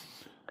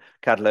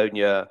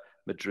 Catalonia,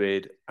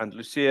 Madrid,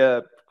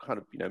 Andalusia, kind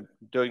of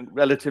doing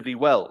relatively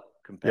well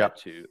compared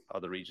to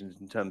other regions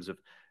in terms of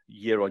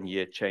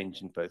year-on-year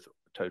change in both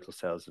total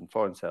sales and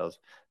foreign sales.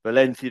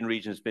 Valencian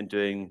region has been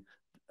doing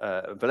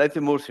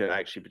Valencia Murcia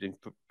actually been doing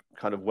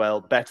kind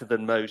of better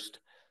than most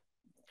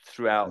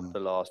throughout the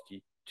last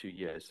 2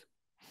 years.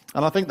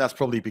 And I think that's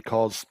probably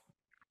because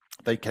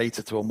they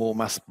cater to a more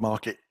mass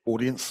market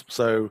audience.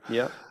 So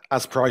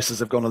as prices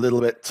have gone a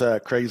little bit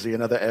crazy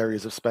in other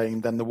areas of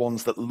Spain, then the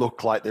ones that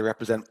look like they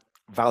represent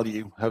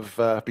value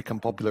have become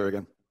popular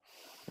again.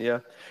 Yeah,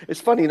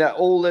 it's funny that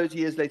all those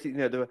years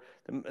later,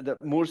 the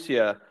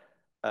Murcia,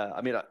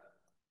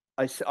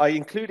 I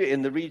include it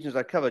in the regions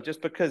I cover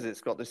just because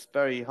it's got this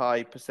very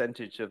high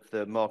percentage of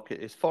the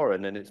market is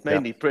foreign, and it's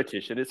mainly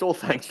British, and it's all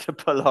thanks to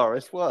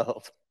Polaris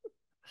World.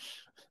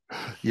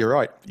 You're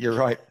right.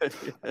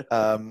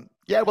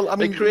 Well, I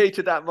mean, they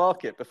created that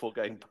market before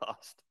going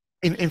past.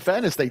 In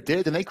fairness, they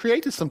did, and they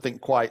created something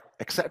quite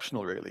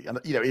exceptional, really. And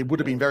it would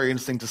have been very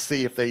interesting to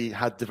see if they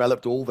had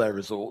developed all their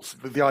resorts.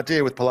 The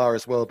idea with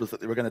Polaris World was that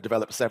they were going to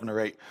develop 7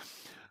 or 8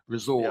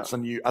 resorts,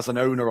 and you, as an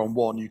owner on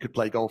one, you could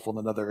play golf on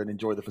another and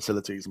enjoy the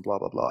facilities and blah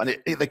blah blah. And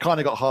they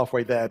kind of got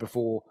halfway there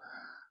before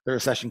the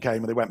recession came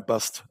and they went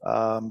bust.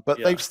 But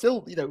they've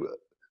still,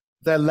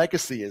 their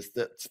legacy is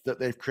that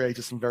they've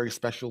created some very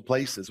special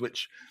places,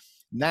 which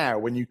now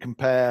when you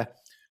compare.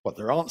 Well,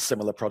 there aren't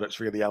similar products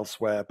really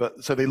elsewhere,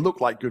 but so they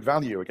look like good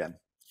value again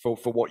for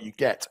what you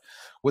get.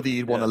 Whether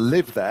you'd want to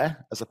live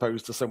there as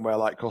opposed to somewhere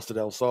like Costa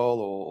del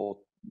Sol or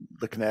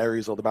the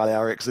Canaries or the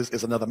Balearics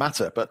is another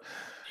matter. But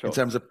in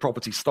terms of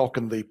property stock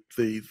and the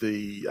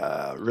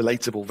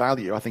relatable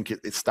value, I think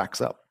it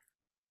stacks up.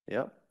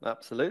 Yeah,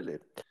 absolutely.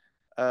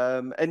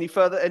 Any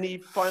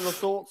final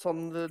thoughts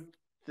on the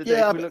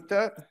data we looked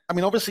at? I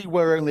mean, obviously,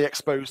 we're only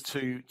exposed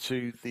to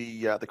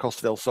the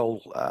Costa del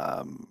Sol.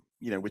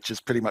 Which is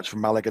pretty much from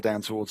Malaga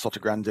down towards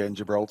Sotogrande and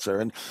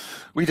Gibraltar. And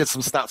we did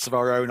some stats of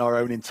our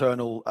own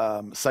internal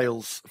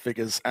sales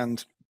figures,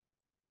 and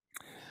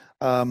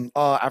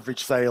our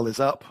average sale is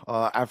up.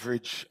 Our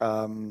average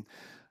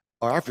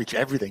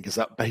everything is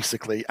up,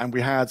 basically. And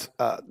we had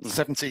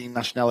 17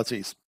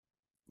 nationalities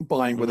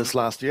buying with us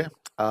last year.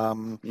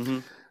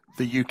 The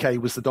UK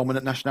was the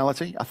dominant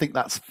nationality. I think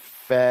that's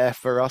fair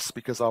for us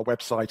because our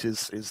website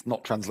is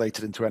not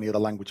translated into any other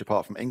language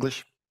apart from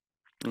English.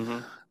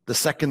 The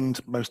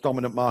second most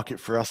dominant market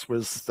for us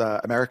was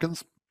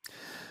Americans.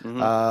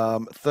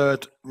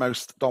 Third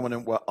most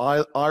dominant were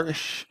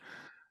Irish,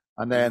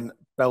 and then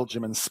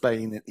Belgium and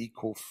Spain in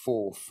equal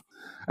fourth.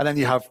 And then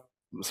you have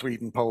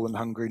Sweden, Poland,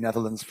 Hungary,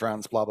 Netherlands,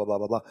 France, blah, blah, blah,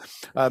 blah, blah.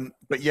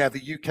 But yeah,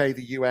 the UK,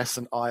 the US,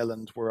 and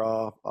Ireland were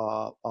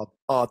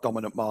our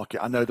dominant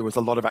market. I know there was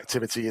a lot of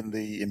activity in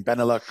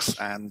Benelux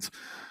and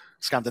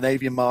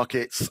Scandinavian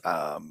markets.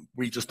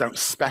 We just don't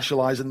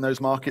specialize in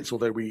those markets,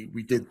 although we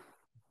did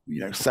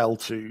sell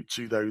to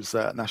those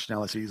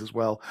nationalities as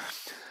well.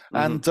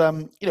 And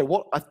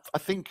what I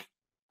think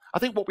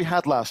what we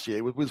had last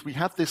year was we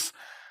had this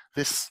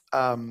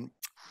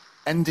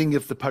ending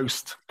of the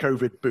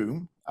post-COVID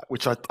boom,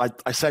 which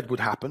I said would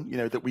happen.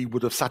 That we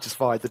would have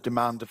satisfied the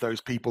demand of those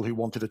people who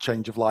wanted a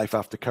change of life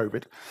after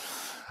COVID.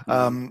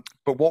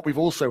 But what we've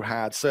also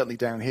had, certainly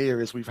down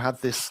here, is we've had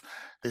this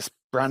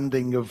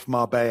branding of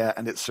Marbella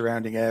and its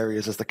surrounding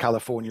areas as the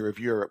California of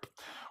Europe,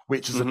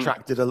 which has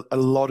attracted a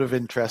lot of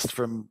interest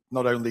from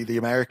not only the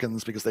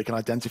Americans, because they can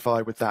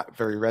identify with that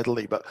very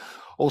readily, but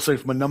also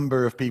from a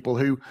number of people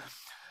who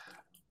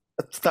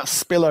that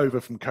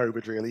spillover from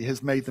COVID really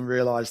has made them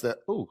realize that,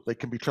 they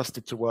can be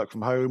trusted to work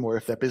from home, or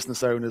if they're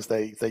business owners,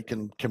 they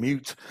can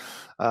commute.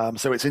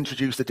 So it's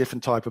introduced a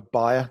different type of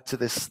buyer to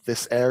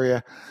this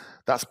area.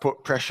 That's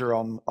put pressure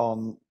on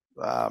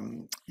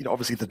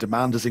obviously the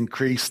demand has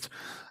increased,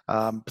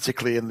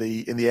 particularly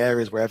in the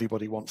areas where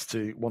everybody wants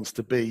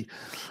to be.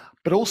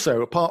 But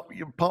also, apart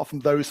from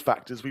those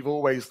factors, we've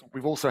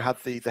also had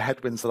the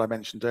headwinds that I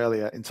mentioned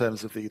earlier in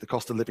terms of the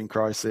cost of living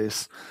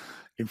crisis,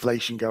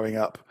 inflation going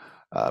up,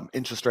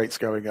 interest rates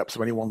going up.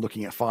 So anyone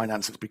looking at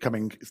finance, it's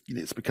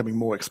becoming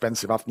more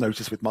expensive. I've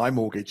noticed with my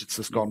mortgage, it's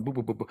just gone. Boo,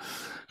 boo, boo, boo.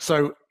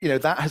 So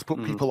that has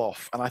put people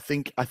off, and I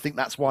think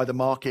that's why the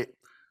market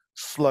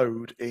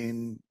slowed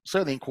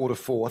certainly in quarter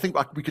four. I think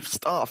we could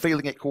start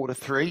feeling it quarter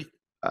three.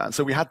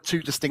 So we had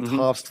 2 distinct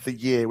halves to the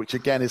year, which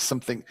again is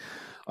something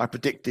I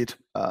predicted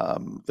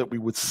that we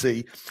would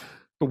see.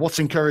 But what's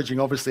encouraging,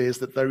 obviously, is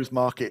that those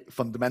market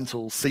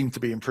fundamentals seem to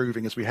be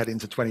improving as we head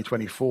into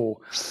 2024.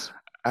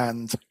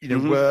 And,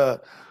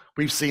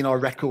 we've seen our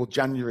record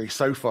January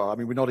so far. I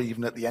mean, we're not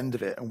even at the end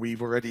of it, and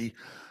we've already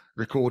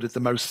recorded the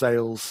most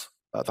sales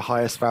at the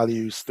highest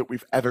values that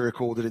we've ever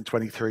recorded in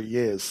 23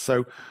 years.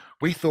 So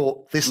we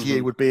thought this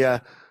year would be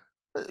a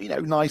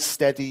nice,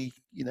 steady,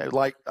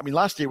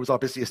 last year was our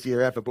busiest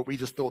year ever, but we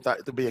just thought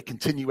that there'd be a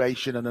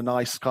continuation and a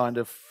nice kind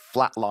of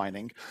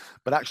flatlining.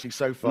 But actually,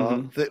 so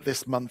far,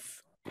 this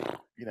month,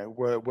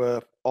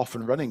 we're off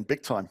and running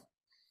big time.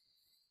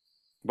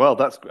 Well,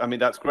 that's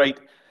great.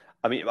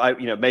 I mean,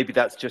 maybe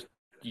that's just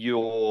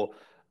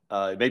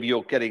maybe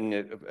you're getting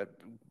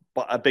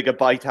a bigger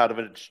bite out of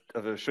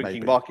a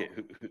shrinking market.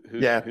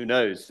 Who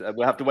knows?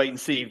 We'll have to wait and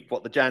see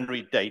what the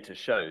January data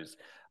shows.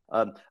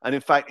 And in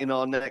fact, in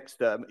our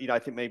next, I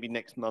think maybe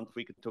next month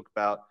we could talk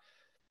about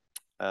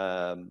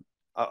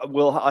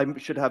I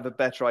should have a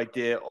better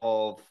idea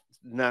of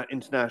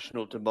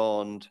international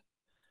demand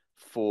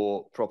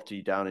for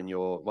property down in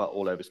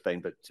all over Spain,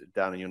 but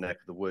down in your neck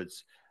of the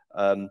woods.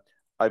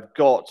 I've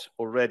got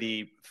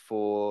already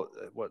for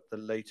what the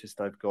latest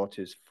I've got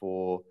is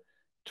for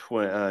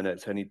no,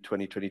 it's only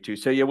 2022.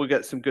 So yeah, we'll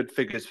get some good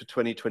figures for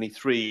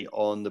 2023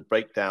 on the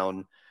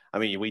breakdown. I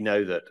mean, we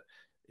know that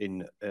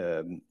in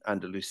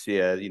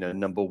Andalusia,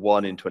 number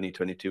one in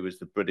 2022 was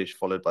the British,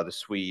 followed by the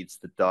Swedes,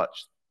 the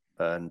Dutch,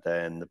 and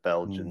then the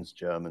Belgians,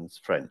 Germans,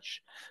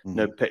 French.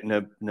 No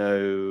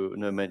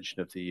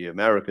mention of the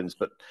Americans,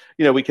 but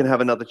we can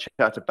have another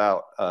chat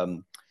about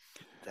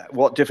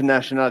what different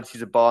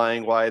nationalities are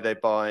buying, why are they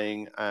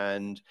buying,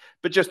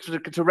 but just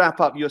to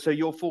wrap up,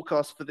 your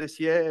forecast for this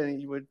year,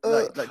 and you would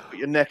like put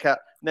your neck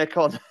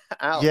on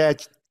out. Yeah,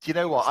 do you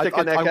know what? Stick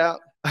your neck out.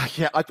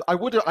 Yeah, I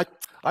would.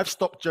 I've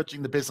stopped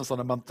judging the business on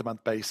a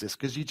month-to-month basis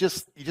because you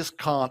just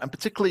can't, and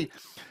particularly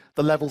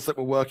the levels that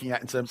we're working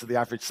at in terms of the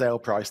average sale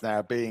price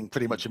now being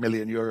pretty much €1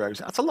 million.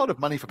 That's a lot of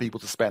money for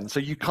people to spend. So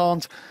you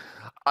can't.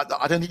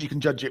 I don't think you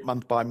can judge it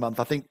month by month.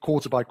 I think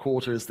quarter by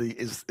quarter is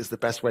the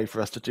best way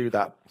for us to do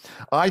that.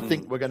 I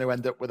think we're going to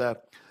end up with a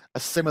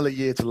similar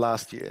year to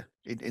last year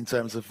in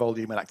terms of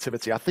volume and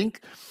activity. I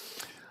think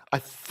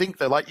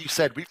that, like you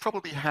said, we've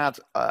probably had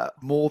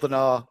more than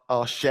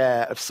our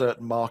share of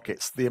certain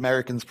markets. The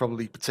Americans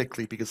probably,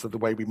 particularly because of the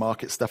way we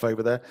market stuff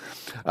over there.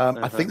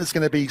 I think there's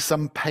going to be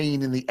some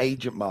pain in the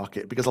agent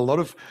market because a lot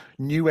of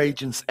new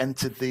agents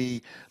entered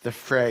the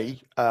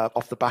fray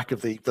off the back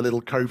of the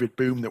little COVID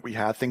boom that we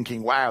had,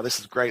 thinking, "Wow, this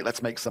is great.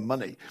 Let's make some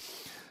money."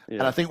 Yeah.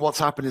 And I think what's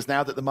happened is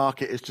now that the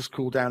market has just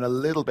cooled down a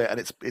little bit, and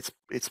it's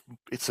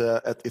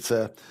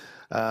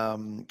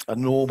a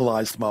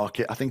normalized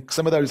market. I think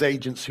some of those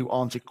agents who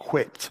aren't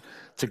equipped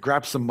to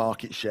grab some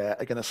market share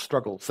are going to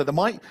struggle. So there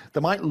might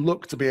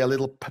look to be a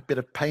little bit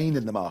of pain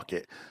in the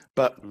market,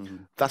 but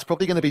that's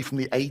probably going to be from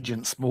the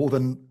agents more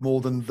than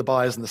the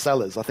buyers and the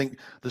sellers. I think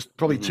there's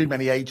probably too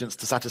many agents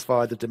to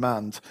satisfy the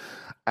demand,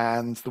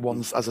 and the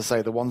ones, as I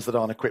say, the ones that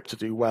aren't equipped to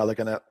do well are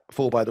going to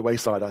fall by the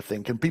wayside, I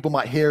think. And people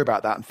might hear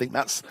about that and think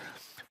that's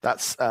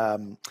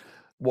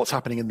what's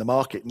happening in the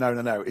market.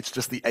 No. It's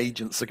just the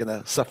agents are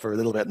going to suffer a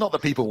little bit. Not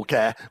that people will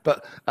care,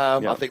 but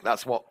I think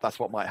that's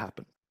what might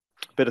happen.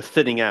 Bit of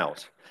thinning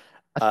out.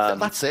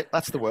 That's it.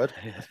 That's the word.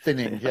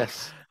 Thinning.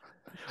 Yes.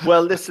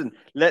 Well, listen.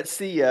 Let's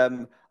see.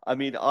 I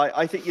mean,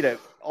 I think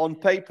on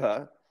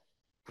paper,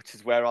 which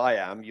is where I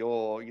am.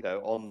 You're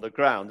on the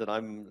ground, and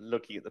I'm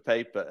looking at the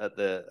paper at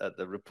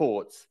the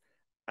reports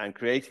and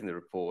creating the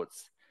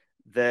reports.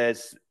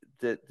 There's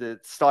the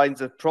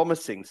signs of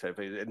promising. So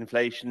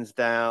inflation's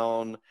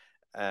down.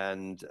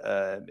 And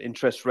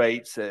interest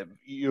rates,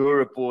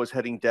 Europe was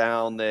heading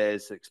down.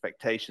 There's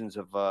expectations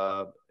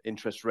of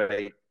interest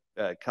rate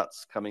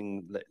cuts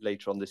coming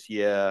later on this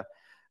year,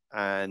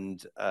 and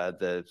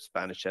the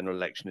Spanish general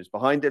election is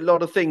behind it. A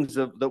lot of things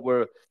that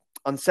were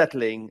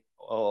unsettling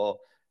or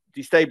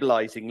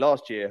destabilizing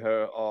last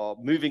year are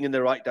moving in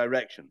the right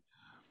direction.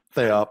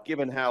 They are.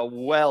 Given how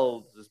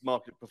well this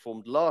market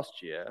performed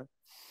last year,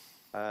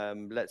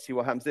 let's see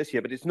what happens this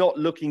year. But it's not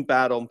looking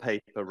bad on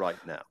paper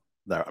right now.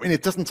 No, I mean,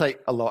 it doesn't take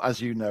a lot,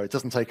 as you know, it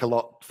doesn't take a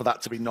lot for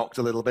that to be knocked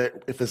a little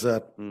bit. If there's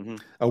a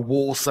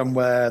war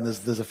somewhere and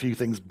there's a few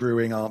things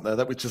brewing, aren't there?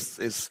 That which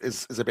is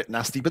a bit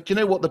nasty. But do you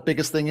know what the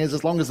biggest thing is?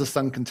 As long as the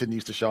sun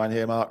continues to shine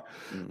here, Mark,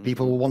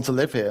 people will want to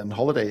live here and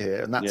holiday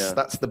here. And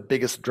that's the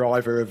biggest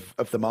driver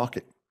of the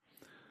market.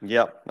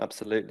 Yeah,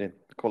 absolutely.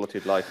 The quality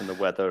of life and the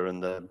weather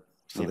and the...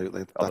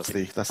 Absolutely.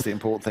 That's the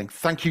important thing.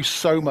 Thank you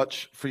so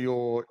much for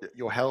your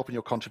help and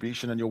your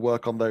contribution and your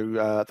work on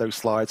those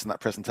slides and that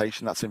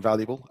presentation. That's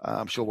invaluable.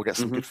 I'm sure we'll get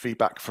some good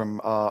feedback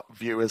from our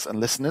viewers and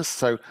listeners.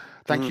 So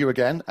thank you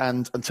again.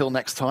 And until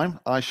next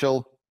time, I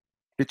shall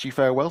bid you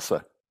farewell,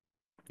 sir.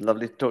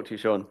 Lovely to talk to you,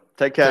 Sean.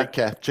 Take care. Take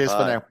care. Cheers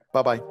for now.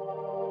 Bye-bye.